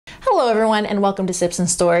Hello everyone and welcome to Sipz and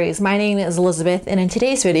Stories. My name is Elizabeth and in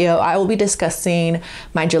today's video I will be discussing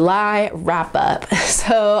my July wrap up.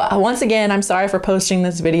 So once again, I'm sorry for posting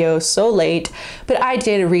this video so late, but I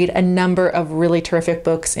did read a number of really terrific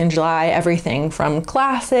books in July, everything from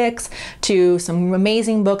classics to some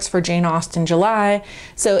amazing books for Jane Austen July.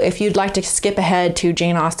 So if you'd like to skip ahead to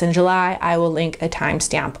Jane Austen July, I will link a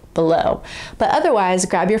timestamp below. But otherwise,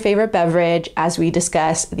 grab your favorite beverage as we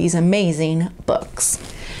discuss these amazing books.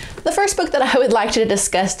 The first book that I would like to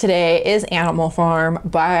discuss today is Animal Farm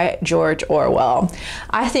by George Orwell.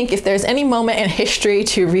 I think if there's any moment in history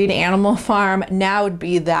to read Animal Farm, now would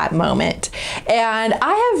be that moment. And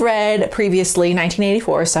I have read previously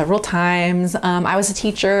 1984 several times. I was a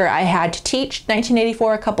teacher. I had to teach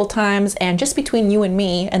 1984 a couple times, and just between you and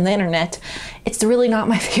me and the internet, it's really not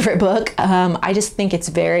my favorite book. I just think it's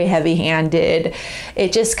very heavy-handed.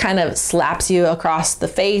 It just kind of slaps you across the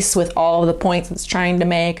face with all of the points it's trying to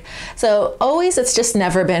make. So always, it's just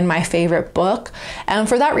never been my favorite book. And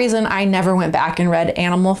for that reason, I never went back and read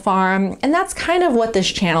Animal Farm. And that's kind of what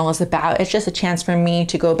this channel is about. It's just a chance for me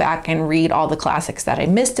to go back and read all the classics that I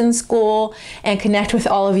missed in school and connect with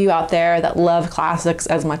all of you out there that love classics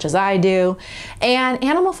as much as I do. And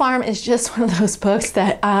Animal Farm is just one of those books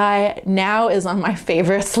that now is on my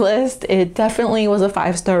favorites list. It definitely was a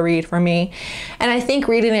 5-star read for me. And I think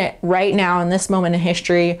reading it right now in this moment in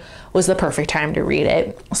history was the perfect time to read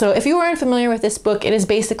it. So if you aren't familiar with this book, it is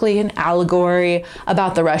basically an allegory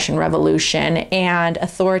about the Russian Revolution and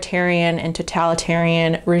authoritarian and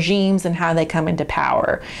totalitarian regimes and how they come into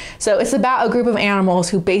power. So it's about a group of animals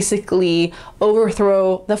who basically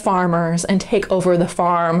overthrow the farmers and take over the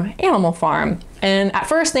farm, Animal Farm. And at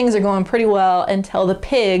first things are going pretty well until the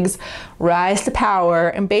pigs rise to power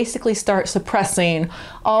and basically start suppressing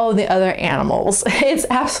all the other animals. It's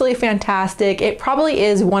absolutely fantastic. It probably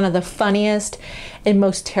is one of the funniest and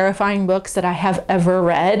most terrifying books that I have ever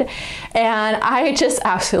read. And I just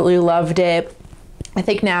absolutely loved it. I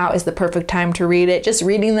think now is the perfect time to read it. Just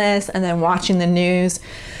reading this and then watching the news,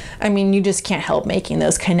 I mean, you just can't help making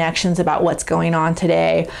those connections about what's going on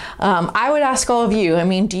today. I would ask all of you, I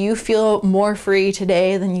mean, do you feel more free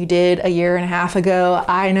today than you did a year and a half ago?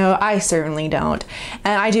 I know I certainly don't.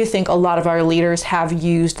 And I do think a lot of our leaders have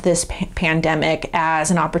used this pandemic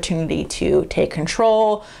as an opportunity to take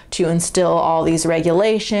control, to instill all these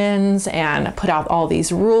regulations and put out all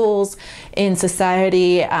these rules in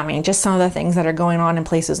society. I mean, just some of the things that are going on in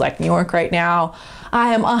places like New York right now,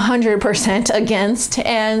 I am 100% against.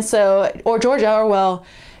 And so, George Orwell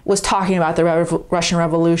was talking about the Russian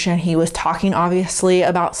Revolution. He was talking obviously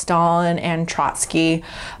about Stalin and Trotsky,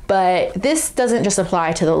 but this doesn't just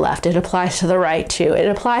apply to the left, it applies to the right too. It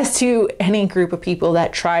applies to any group of people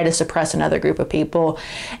that try to suppress another group of people.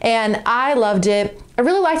 And I loved it. I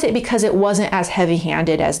really liked it because it wasn't as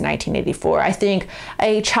heavy-handed as 1984. I think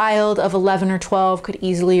a child of 11 or 12 could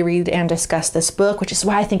easily read and discuss this book, which is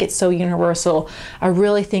why I think it's so universal. I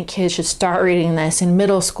really think kids should start reading this in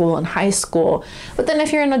middle school and high school. But then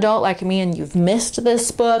if you're an adult like me and you've missed this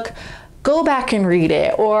book, go back and read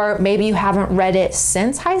it. Or maybe you haven't read it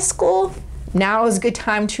since high school. Now is a good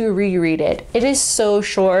time to reread it. It is so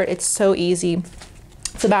short, it's so easy.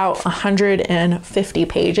 It's about 150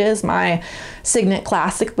 pages, my Signet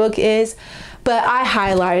Classic book is, but I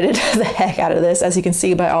highlighted the heck out of this, as you can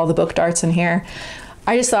see by all the book darts in here.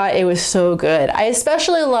 I just thought it was so good. I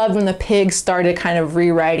especially loved when the pigs started kind of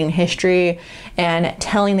rewriting history and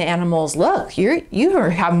telling the animals, look, you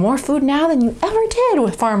have more food now than you ever did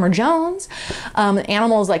with Farmer Jones.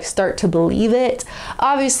 Animals like start to believe it.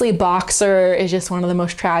 Obviously, Boxer is just one of the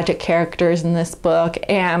most tragic characters in this book.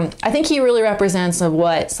 And I think he really represents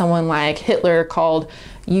what someone like Hitler called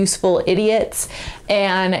useful idiots.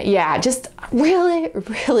 And yeah, just really,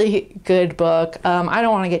 really good book. I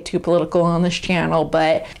don't want to get too political on this channel,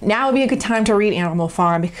 but now would be a good time to read Animal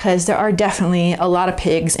Farm because there are definitely a lot of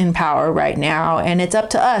pigs in power right now, and it's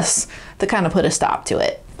up to us to kind of put a stop to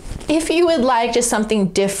it. If you would like just something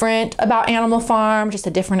different about Animal Farm, just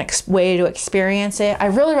a different way to experience it, I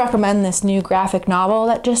really recommend this new graphic novel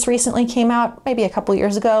that just recently came out, maybe a couple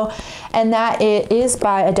years ago, and that it is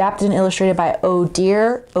adapted and illustrated by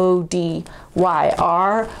Odyr,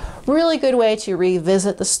 O-D-Y-R. Really good way to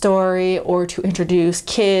revisit the story or to introduce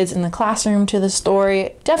kids in the classroom to the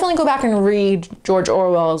story. Definitely go back and read George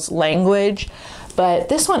Orwell's language, but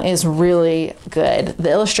this one is really good.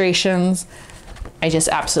 The illustrations, I just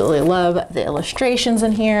absolutely love the illustrations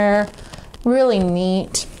in here. Really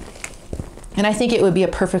neat. And I think it would be a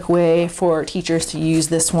perfect way for teachers to use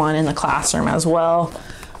this one in the classroom as well.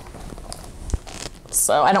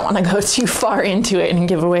 So I don't want to go too far into it and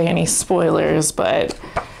give away any spoilers, but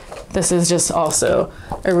this is just also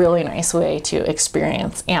a really nice way to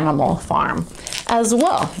experience Animal Farm as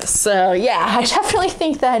well. So yeah, I definitely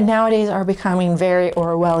think that nowadays are becoming very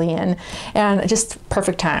Orwellian, and just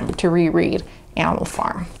perfect time to reread Animal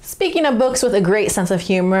Farm. Speaking of books with a great sense of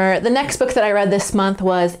humor, the next book that I read this month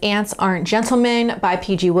was Ants Aren't Gentlemen by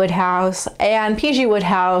P.G. Wodehouse. And P.G.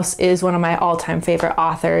 Wodehouse is one of my all-time favorite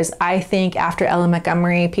authors. I think after Ellen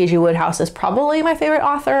Montgomery, P.G. Wodehouse is probably my favorite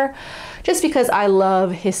author, just because I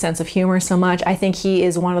love his sense of humor so much. I think he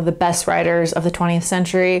is one of the best writers of the 20th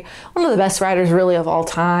century, one of the best writers really of all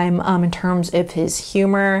time in terms of his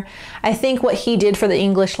humor. I think what he did for the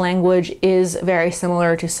English language is very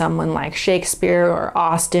similar to someone like Shakespeare or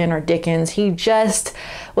Austen or Dickens. He just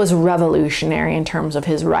was revolutionary in terms of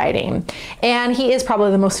his writing. And he is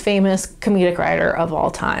probably the most famous comedic writer of all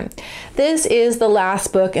time. This is the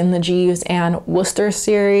last book in the Jeeves and Wooster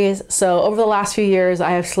series. So over the last few years,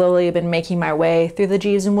 I have slowly been making my way through the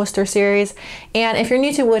Jeeves and Wooster series. And if you're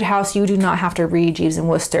new to Wodehouse, you do not have to read Jeeves and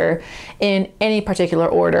Wooster in any particular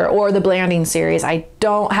order, or the Blanding series. I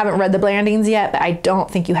haven't read the Blandings yet, but I don't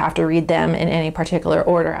think you have to read them in any particular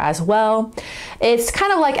order as well. It's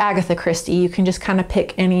kind of like Agatha Christie. You can just kind of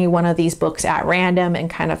pick any one of these books at random and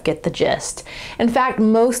kind of get the gist. In fact,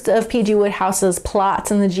 most of P.G. Wodehouse's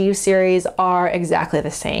plots in the Jeeves series are exactly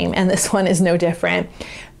the same, and this one is no different.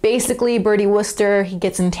 Basically, Bertie Wooster, he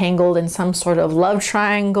gets entangled in some sort of love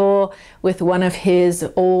triangle with one of his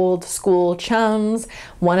old school chums.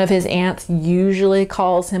 One of his aunts usually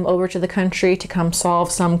calls him over to the country to come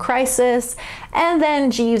solve some crisis, and then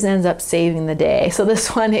Jeeves ends up saving the day. So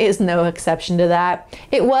this one is no exception to that.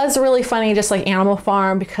 It was really funny, just like Animal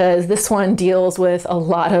Farm, because this one deals with a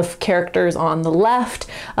lot of characters on the left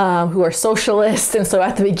who are socialists, and so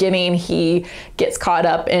at the beginning he gets caught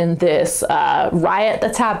up in this riot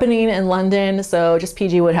that's happening in London. So just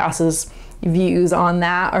P.G. Wodehouse's views on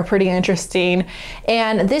that are pretty interesting.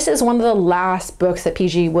 And this is one of the last books that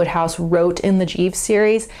P.G. Wodehouse wrote in the Jeeves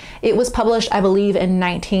series. It was published, I believe, in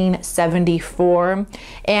 1974.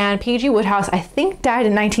 And P.G. Wodehouse, I think, died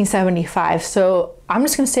in 1975. So I'm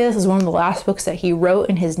just going to say this is one of the last books that he wrote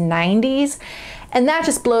in his 90s. And that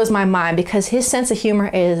just blows my mind because his sense of humor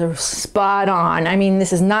is spot on. I mean,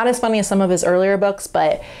 this is not as funny as some of his earlier books,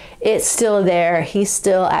 but it's still there. He's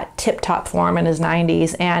still at tip-top form in his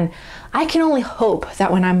 90s. And I can only hope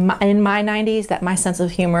that when I'm in my 90s, that my sense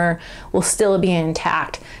of humor will still be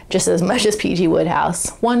intact just as much as P.G. Wodehouse.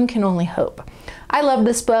 One can only hope. I love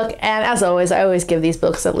this book, and as always, I always give these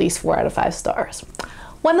books at least 4 out of 5 stars.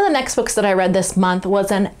 One of the next books that I read this month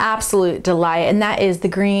was an absolute delight, and that is The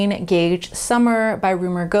Green Gage Summer by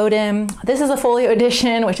Rumer Godin. This is a folio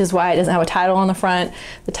edition, which is why it doesn't have a title on the front.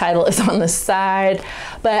 The title is on the side.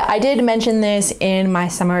 But I did mention this in my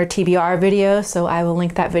summer TBR video, so I will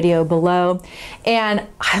link that video below. And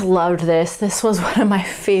I loved this. This was one of my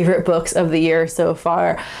favorite books of the year so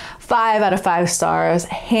far. 5 out of 5 stars,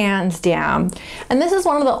 hands down. And this is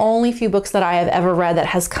one of the only few books that I have ever read that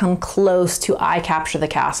has come close to I Capture the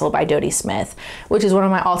Castle by Dodie Smith, which is one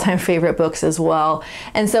of my all-time favorite books as well.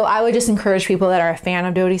 And so I would just encourage people that are a fan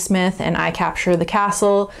of Dodie Smith and I Capture the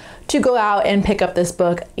Castle to go out and pick up this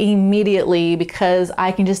book immediately, because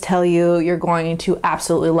I can just tell you, you're going to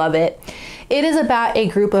absolutely love it. It is about a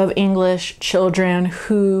group of English children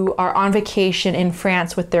who are on vacation in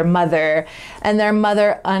France with their mother, and their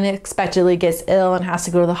mother unexpectedly gets ill and has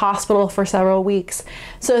to go to the hospital for several weeks.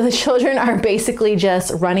 So the children are basically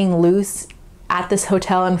just running loose at this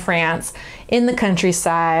hotel in France in the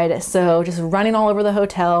countryside. So just running all over the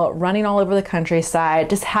hotel, running all over the countryside,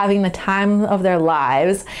 just having the time of their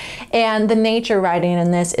lives. And the nature writing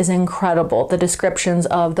in this is incredible. The descriptions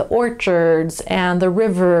of the orchards and the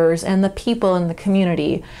rivers and the people in the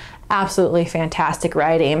community. Absolutely fantastic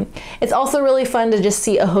writing. It's also really fun to just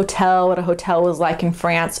see a hotel, what a hotel was like in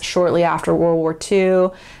France shortly after World War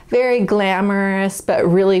II. Very glamorous, but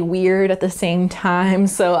really weird at the same time.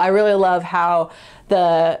 So I really love how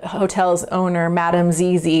the hotel's owner, Madame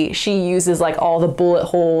Zizi, she uses like all the bullet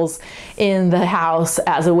holes in the house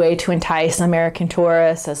as a way to entice American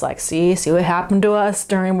tourists, as like, see what happened to us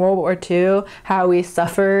during World War II, how we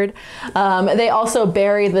suffered. They also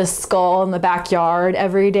bury the skull in the backyard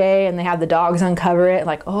every day, and they have the dogs uncover it,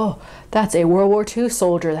 like, oh, that's a World War II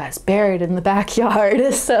soldier that's buried in the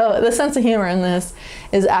backyard. So the sense of humor in this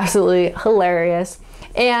is absolutely hilarious.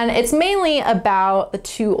 And it's mainly about the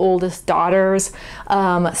 2 oldest daughters,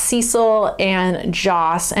 Cecil and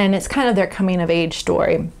Joss, and it's kind of their coming of age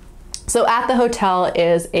story. So at the hotel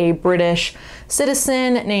is a British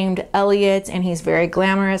citizen named Elliot, and he's very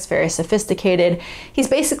glamorous, very sophisticated. He's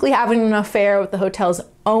basically having an affair with the hotel's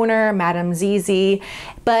owner, Madame Zizi,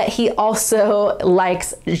 but he also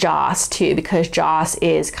likes Joss too, because Joss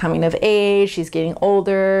is coming of age, she's getting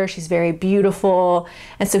older, she's very beautiful,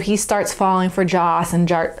 and so he starts falling for Joss, and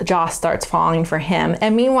Joss starts falling for him.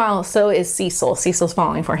 And meanwhile, so is Cecil. Cecil's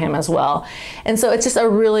falling for him as well. And so it's just a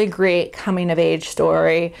really great coming of age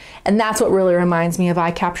story, and that's what really reminds me of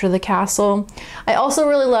I Capture the Castle. I also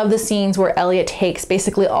really love the scenes where Eliot takes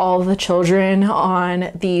basically all of the children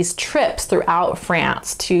on these trips throughout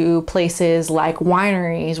France to places like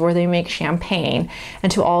wineries where they make champagne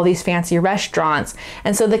and to all these fancy restaurants.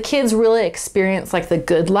 And so the kids really experience like the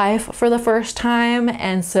good life for the first time.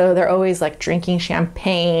 And so they're always like drinking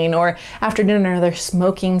champagne, or after dinner, they're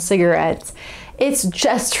smoking cigarettes. It's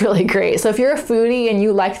just really great. So if you're a foodie and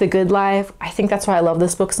you like the good life, I think that's why I love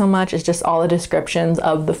this book so much. It's just all the descriptions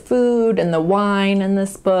of the food and the wine in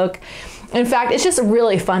this book. In fact, it's just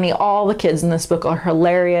really funny. All the kids in this book are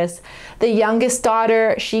hilarious. The youngest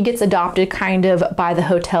daughter, she gets adopted kind of by the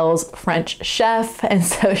hotel's French chef, and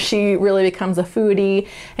so she really becomes a foodie,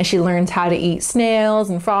 and she learns how to eat snails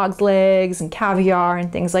and frog's legs and caviar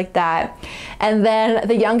and things like that. And then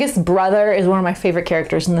the youngest brother is one of my favorite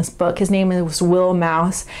characters in this book. His name is Will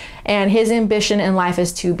Mouse, and his ambition in life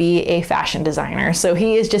is to be a fashion designer. So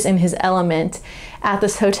he is just in his element at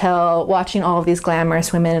this hotel watching all of these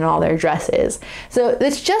glamorous women in all their dresses. So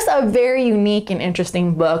it's just a very unique and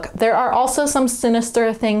interesting book. There are also some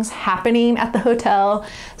sinister things happening at the hotel,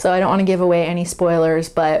 so I don't want to give away any spoilers,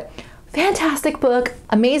 but fantastic book,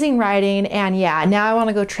 amazing writing, and yeah, now I want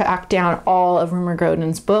to go track down all of Rumer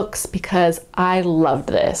Groden's books because I loved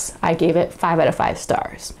this. I gave it 5 out of 5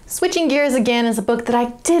 stars. Switching gears again is a book that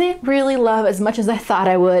I didn't really love as much as I thought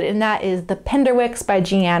I would, and that is The Penderwicks by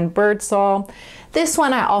Jeanne Birdsall. This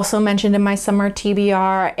one I also mentioned in my summer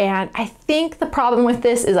TBR, and I think the problem with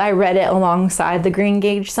this is I read it alongside the Green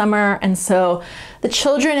Gage Summer, and so the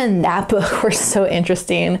children in that book were so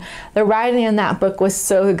interesting. The writing in that book was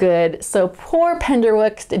so good, so poor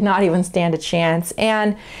Penderwicks did not even stand a chance.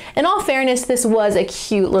 And in all fairness, this was a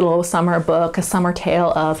cute little summer book, a summer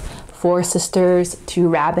tale of 4 sisters, 2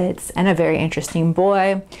 rabbits, and a very interesting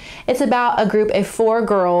boy. It's about a group of 4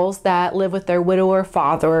 girls that live with their widower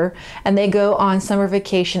father, and they go on summer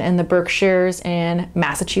vacation in the Berkshires in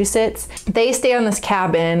Massachusetts. They stay on this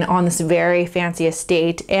cabin on this very fancy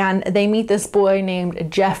estate, and they meet this boy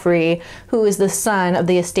named Jeffrey, who is the son of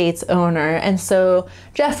the estate's owner. And so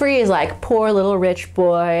Jeffrey is like poor little rich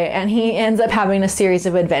boy, and he ends up having a series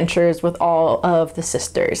of adventures with all of the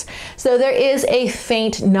sisters. So there is a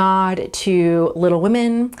faint nod to Little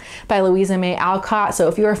Women by Louisa May Alcott. So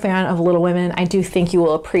if you're a fan of Little Women, I do think you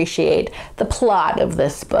will appreciate the plot of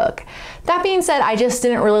this book. That being said, I just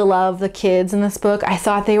didn't really love the kids in this book. I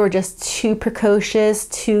thought they were just too precocious,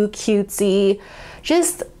 too cutesy,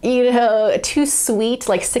 just, you know, too sweet,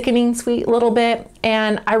 like sickening sweet a little bit,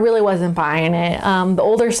 and I really wasn't buying it. The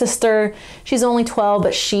older sister, she's only 12,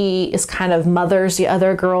 but she is kind of mothers the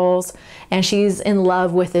other girls, and she's in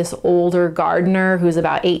love with this older gardener who's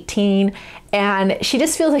about 18, and she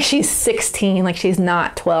just feels like she's 16, like she's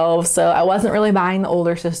not 12, so I wasn't really buying the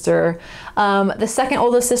older sister. The second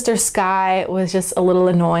oldest sister, Sky, was just a little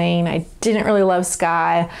annoying. I didn't really love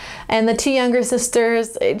Sky. And the 2 younger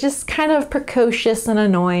sisters, just kind of precocious and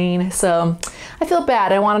annoying. So I feel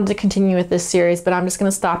bad. I wanted to continue with this series, but I'm just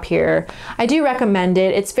gonna stop here. I do recommend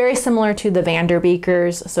it. It's very similar to the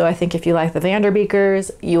Vanderbeekers. So I think if you like the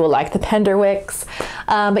Vanderbeekers, you will like the Penderwicks.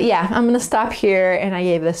 But yeah, I'm gonna stop here, and I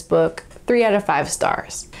gave this book 3 out of 5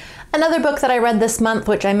 stars. Another book that I read this month,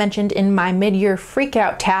 which I mentioned in my mid-year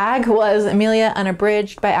freakout tag, was Amelia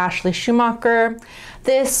Unabridged by Ashley Schumacher.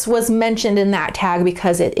 This was mentioned in that tag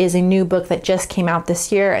because it is a new book that just came out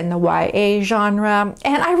this year in the YA genre,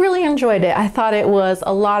 and I really enjoyed it. I thought it was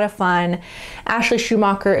a lot of fun. Ashley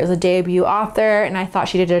Schumacher is a debut author, and I thought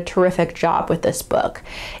she did a terrific job with this book.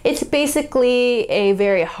 It's basically a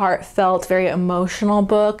very heartfelt, very emotional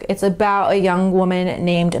book. It's about a young woman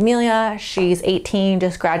named Amelia. She's 18,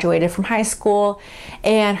 just graduated from high school,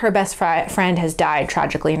 and her best friend has died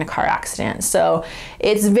tragically in a car accident. So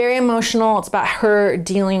it's very emotional. It's about her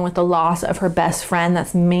dealing with the loss of her best friend.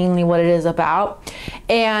 That's mainly what it is about.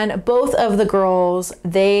 And both of the girls,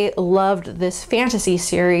 they loved this fantasy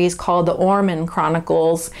series called the Orman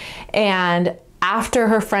Chronicles, and after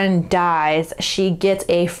her friend dies, she gets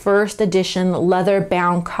a first edition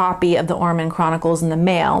leather-bound copy of the Orman Chronicles in the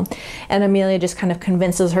mail. And Amelia just kind of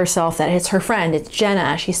convinces herself that it's her friend, it's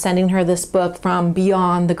Jenna. She's sending her this book from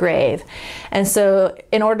beyond the grave. And so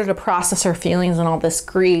in order to process her feelings and all this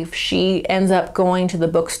grief, she ends up going to the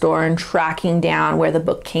bookstore and tracking down where the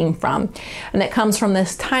book came from. And it comes from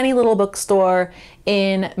this tiny little bookstore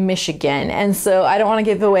in Michigan. And so I don't want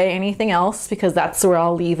to give away anything else because that's where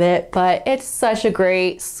I'll leave it, but it's such a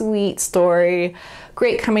great, sweet story,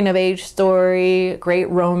 great coming of age story, great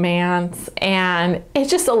romance, and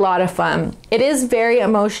it's just a lot of fun. It is very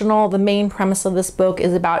emotional. The main premise of this book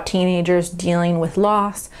is about teenagers dealing with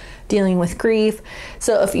loss, dealing with grief.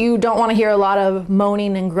 So if you don't want to hear a lot of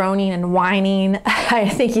moaning and groaning and whining, I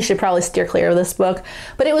think you should probably steer clear of this book.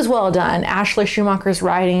 But it was well done. Ashley Schumacher's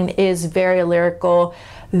writing is very lyrical,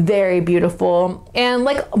 very beautiful. And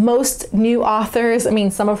like most new authors, I mean,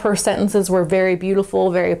 some of her sentences were very beautiful,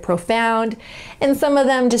 very profound, and some of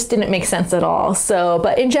them just didn't make sense at all. So,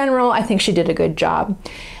 but in general, I think she did a good job.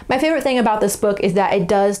 My favorite thing about this book is that it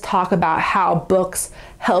does talk about how books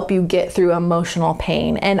help you get through emotional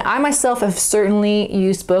pain. And I myself have certainly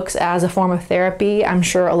used books as a form of therapy. I'm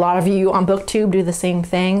sure a lot of you on booktube do the same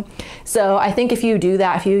thing. So I think if you do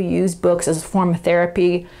that, if you use books as a form of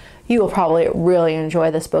therapy, you will probably really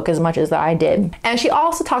enjoy this book as much as I did. And she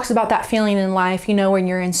also talks about that feeling in life, you know, when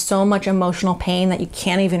you're in so much emotional pain that you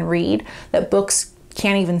can't even read, that books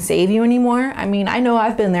can't even save you anymore. I mean, I know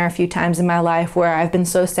I've been there a few times in my life where I've been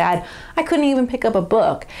so sad I couldn't even pick up a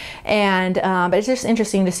book. And but it's just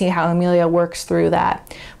interesting to see how Amelia works through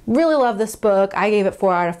that. Really love this book. I gave it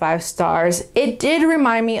 4 out of 5 stars. It did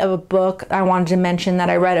remind me of a book I wanted to mention that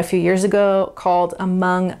I read a few years ago called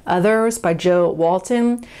Among Others by Jo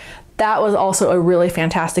Walton. That was also a really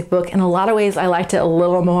fantastic book. In a lot of ways, I liked it a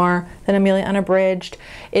little more than Amelia Unabridged.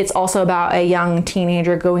 It's also about a young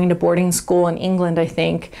teenager going to boarding school in England, I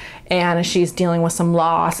think, and she's dealing with some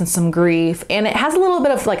loss and some grief. And it has a little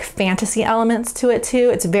bit of like fantasy elements to it too.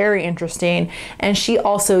 It's very interesting. And she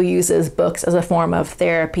also uses books as a form of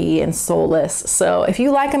therapy and solace. So if you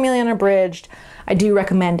like Amelia Unabridged, I do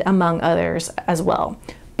recommend Among Others as well.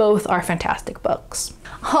 Both are fantastic books.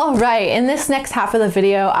 All right, in this next half of the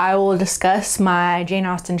video, I will discuss my Jane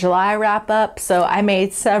Austen July wrap up. So I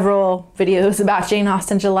made several videos about Jane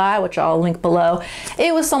Austen July, which I'll link below.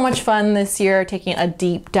 It was so much fun this year, taking a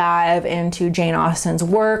deep dive into Jane Austen's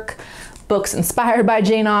work, books inspired by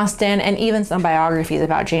Jane Austen, and even some biographies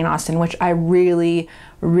about Jane Austen, which I really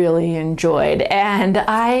enjoyed. And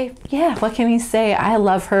what can you say? I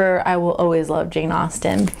love her. I will always love Jane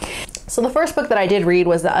Austen. So the first book that I did read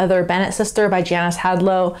was The Other Bennet Sister by Janice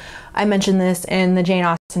Hadlow. I mentioned this in the Jane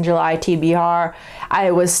Austen July TBR.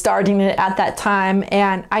 I was starting it at that time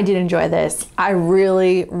and I did enjoy this. I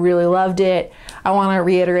really loved it. I want to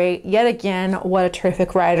reiterate yet again what a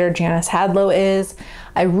terrific writer Janice Hadlow is.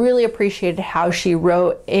 I really appreciated how she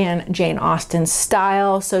wrote in Jane Austen's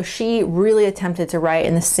style. So she really attempted to write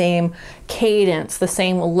in the same cadence, the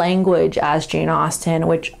same language as Jane Austen,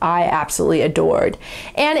 which I absolutely adored.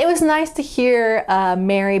 And it was nice to hear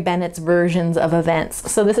Mary Bennet's versions of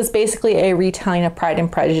events. So this is basically a retelling of Pride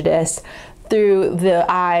and Prejudice through the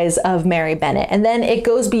eyes of Mary Bennet. And then it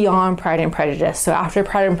goes beyond Pride and Prejudice. So after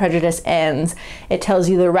Pride and Prejudice ends, it tells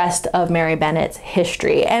you the rest of Mary Bennet's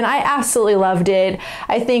history. And I absolutely loved it.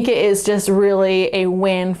 I think it is just really a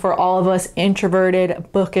win for all of us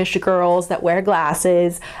introverted, bookish girls that wear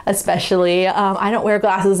glasses, especially. I don't wear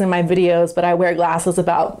glasses in my videos, but I wear glasses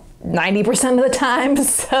about 90% of the time.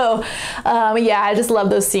 So yeah, I just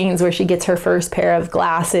love those scenes where she gets her first pair of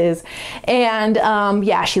glasses. And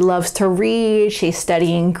yeah, she loves to read, she's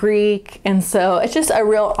studying Greek. And so it's just a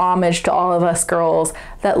real homage to all of us girls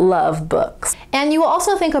that love books. And you will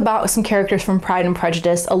also think about some characters from Pride and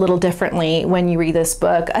Prejudice a little differently when you read this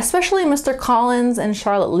book, especially Mr. Collins and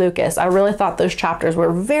Charlotte Lucas. I really thought those chapters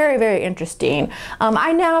were very interesting.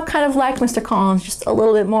 I now kind of like Mr. Collins just a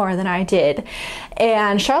little bit more than I did.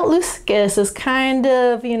 And Charlotte Lucas is kind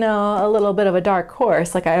of, you know, a little bit of a dark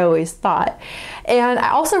horse, like I always thought. And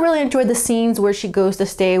I also really enjoyed the scenes where she goes to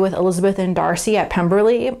stay with Elizabeth and Darcy at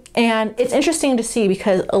Pemberley. And it's interesting to see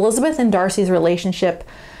because Elizabeth and Darcy's relationship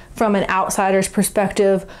from an outsider's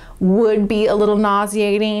perspective would be a little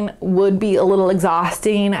nauseating, would be a little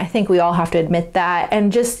exhausting. I think we all have to admit that.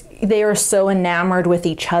 And just they are so enamored with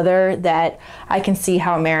each other that I can see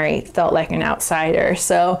how Mary felt like an outsider.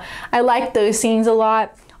 So I like those scenes a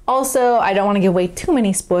lot. Also, I don't want to give away too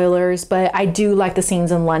many spoilers, but I do like the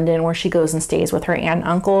scenes in London where she goes and stays with her aunt and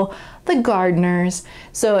uncle, the Gardners.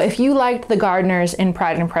 So if you liked the Gardners in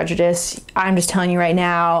Pride and Prejudice, I'm just telling you right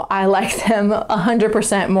now, I like them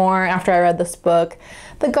 100% more after I read this book.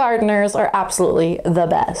 The Gardners are absolutely the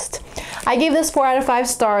best. I gave this 4 out of 5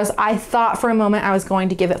 stars. I thought for a moment I was going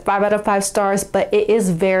to give it 5 out of 5 stars, but it is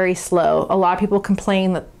very slow. A lot of people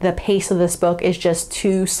complain that the pace of this book is just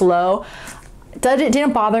too slow. It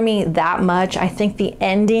didn't bother me that much. I think the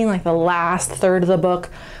ending, like the last third of the book,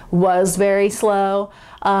 was very slow,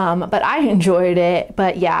 but I enjoyed it.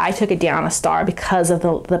 But yeah, I took it down a star because of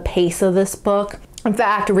the pace of this book. In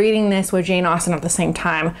fact, reading this with Jane Austen at the same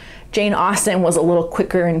time, Jane Austen was a little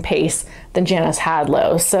quicker in pace than Janice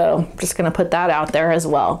Hadlow, so I'm just gonna put that out there as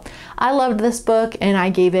well. I loved this book and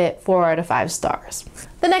I gave it 4 out of 5 stars.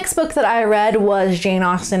 The next book that I read was Jane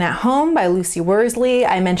Austen at Home by Lucy Worsley.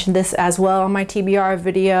 I mentioned this as well in my TBR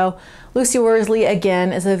video. Lucy Worsley,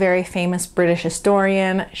 again, is a very famous British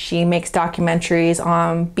historian. She makes documentaries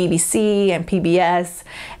on BBC and PBS,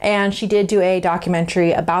 and she did do a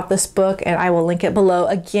documentary about this book, and I will link it below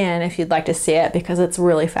again if you'd like to see it because it's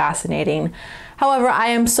really fascinating. However, I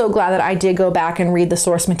am so glad that I did go back and read the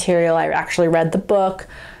source material. I actually read the book.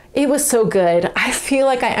 It was so good. I feel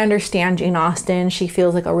like I understand Jane Austen. She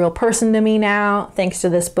feels like a real person to me now, thanks to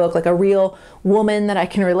this book, like a real woman that I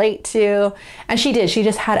can relate to. And she did. She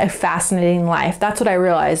just had a fascinating life. That's what I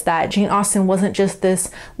realized, that Jane Austen wasn't just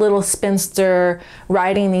this little spinster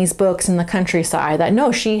writing these books in the countryside. That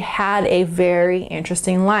no, she had a very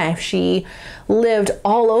interesting life. She lived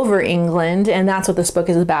all over England, and that's what this book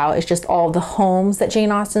is about. It's just all the homes that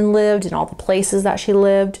Jane Austen lived and all the places that she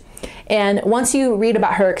lived. And once you read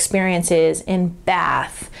about her experiences in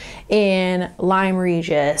Bath, in Lyme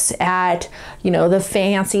Regis, at, the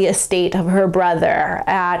fancy estate of her brother,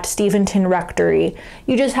 at Steventon Rectory,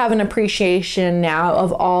 you just have an appreciation now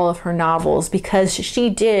of all of her novels because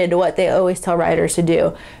she did what they always tell writers to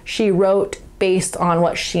do. She wrote based on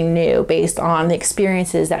what she knew, based on the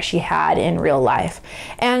experiences that she had in real life.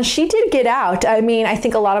 And she did get out. I mean, I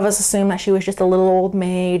think a lot of us assume that she was just a little old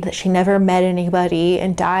maid, that she never met anybody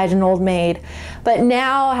and died an old maid. But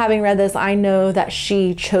now, having read this, I know that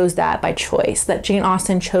she chose that by choice, that Jane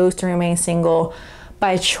Austen chose to remain single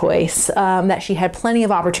by choice, that she had plenty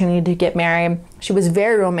of opportunity to get married. She was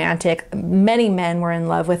very romantic. Many men were in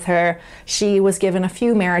love with her. She was given a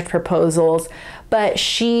few marriage proposals, but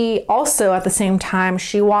she also, at the same time,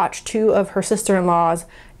 she watched 2 of her sister-in-laws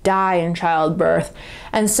die in childbirth.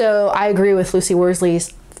 And so I agree with Lucy Worsley's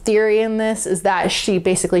theory in this, is that she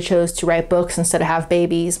basically chose to write books instead of have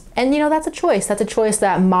babies. And that's a choice. That's a choice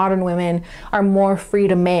that modern women are more free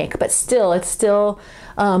to make, but still, it's still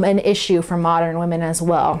an issue for modern women as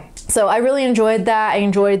well. So I really enjoyed that. I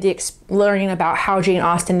enjoyed learning about how Jane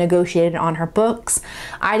Austen negotiated on her books.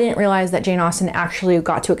 I didn't realize that Jane Austen actually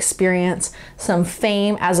got to experience some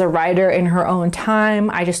fame as a writer in her own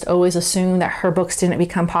time. I just always assumed that her books didn't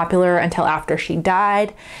become popular until after she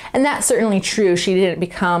died. And that's certainly true. She didn't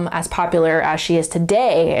become as popular as she is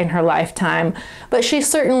today in her lifetime, but she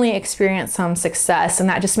certainly experienced some success. And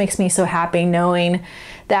that just makes me so happy knowing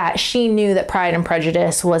that she knew that Pride and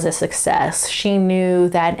Prejudice was a success. She knew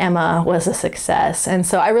that Emma was a success. And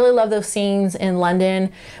so I really love those scenes in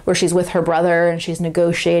London where she's with her brother and she's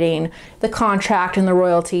negotiating the contract and the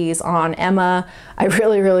royalties on Emma. I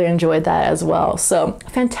really, really enjoyed that as well. So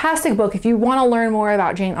fantastic book. If you want to learn more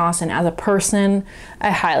about Jane Austen as a person,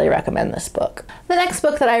 I highly recommend this book. The next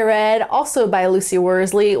book that I read, also by Lucy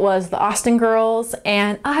Worsley, was The Austen Girls,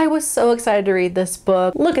 and I was so excited to read this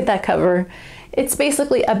book. Look at that cover. It's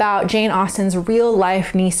basically about Jane Austen's real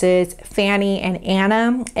life nieces, Fanny and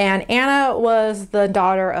Anna. And Anna was the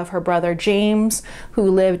daughter of her brother James, who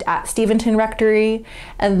lived at Steventon Rectory.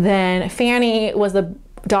 And then Fanny was the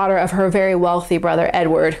daughter of her very wealthy brother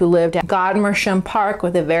Edward, who lived at Godmersham Park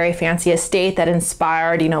with a very fancy estate that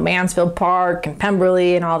inspired, Mansfield Park and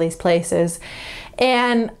Pemberley and all these places.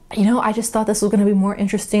 And, I just thought this was going to be more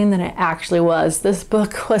interesting than it actually was. This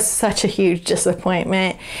book was such a huge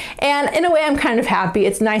disappointment. And in a way, I'm kind of happy.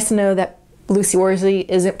 It's nice to know that Lucy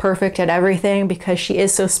Worsley isn't perfect at everything because she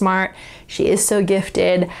is so smart. She is so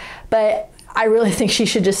gifted. But I really think she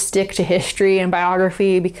should just stick to history and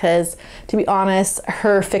biography because, to be honest,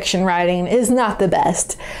 her fiction writing is not the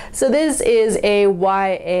best. So this is a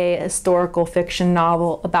YA historical fiction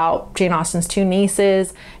novel about Jane Austen's 2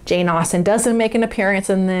 nieces. Jane Austen doesn't make an appearance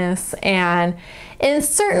in this, and in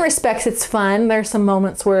certain respects it's fun. There's some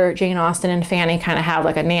moments where Jane Austen and Fanny kind of have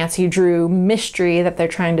like a Nancy Drew mystery that they're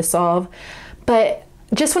trying to solve. But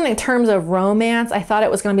just in terms of romance, I thought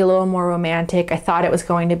it was going to be a little more romantic. I thought it was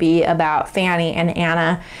going to be about Fanny and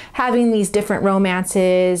Anna having these different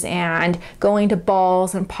romances and going to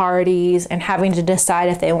balls and parties and having to decide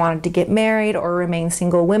if they wanted to get married or remain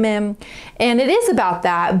single women. And it is about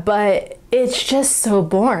that, but it's just so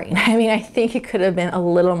boring. I mean, I think it could have been a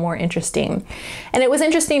little more interesting. And it was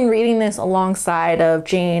interesting reading this alongside of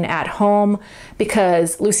Jane at Home,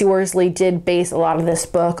 because Lucy Worsley did base a lot of this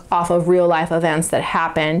book off of real life events that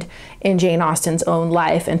happened in Jane Austen's own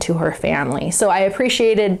life and to her family. So I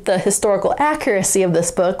appreciated the historical accuracy of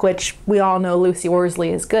this book, which we all know Lucy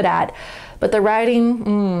Worsley is good at, but the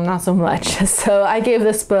writing, not so much. So I gave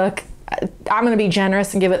this book, I'm gonna be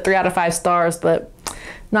generous and give it 3 out of 5 stars, but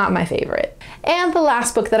not my favorite. And the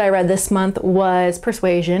last book that I read this month was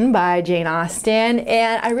Persuasion by Jane Austen,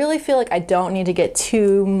 and I really feel like I don't need to get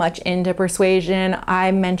too much into Persuasion.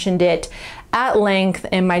 I mentioned it at length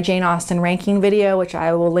in my Jane Austen ranking video, which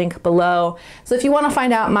I will link below. So if you want to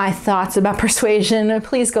find out my thoughts about Persuasion,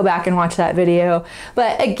 please go back and watch that video.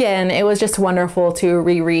 But again, it was just wonderful to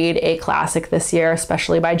reread a classic this year,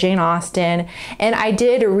 especially by Jane Austen. And I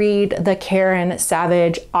did read the Karen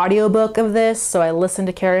Savage audiobook of this, so I listened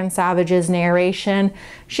to Karen Savage's narration.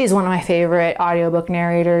 She's one of my favorite audiobook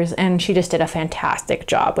narrators, and she just did a fantastic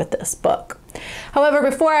job with this book. However,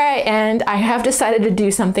 before I end, I have decided to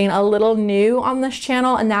do something a little new on this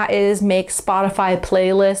channel, and that is make Spotify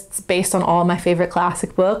playlists based on all my favorite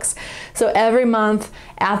classic books. So every month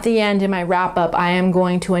at the end in my wrap up, I am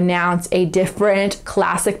going to announce a different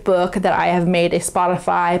classic book that I have made a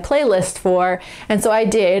Spotify playlist for. And so I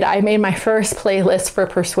did. I made my first playlist for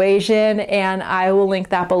Persuasion, and I will link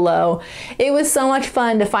that below. It was so much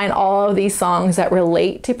fun to find all of these songs that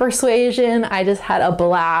relate to Persuasion. I just had a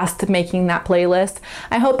blast making that playlist.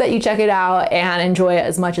 I hope that you check it out and enjoy it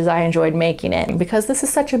as much as I enjoyed making it, because this is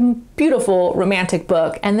such a beautiful romantic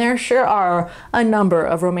book, and there sure are a number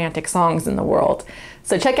of romantic songs in the world.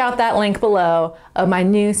 So check out that link below of my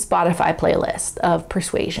new Spotify playlist of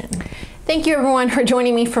Persuasion. Thank you everyone for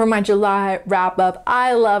joining me for my July wrap up.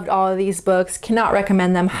 I loved all of these books, cannot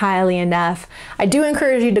recommend them highly enough. I do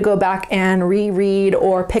encourage you to go back and reread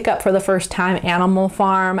or pick up for the first time Animal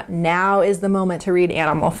Farm. Now is the moment to read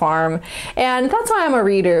Animal Farm. And that's why I'm a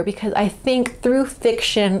reader, because I think through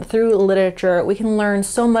fiction, through literature, we can learn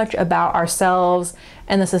so much about ourselves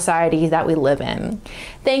and the society that we live in.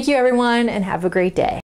 Thank you everyone, and have a great day.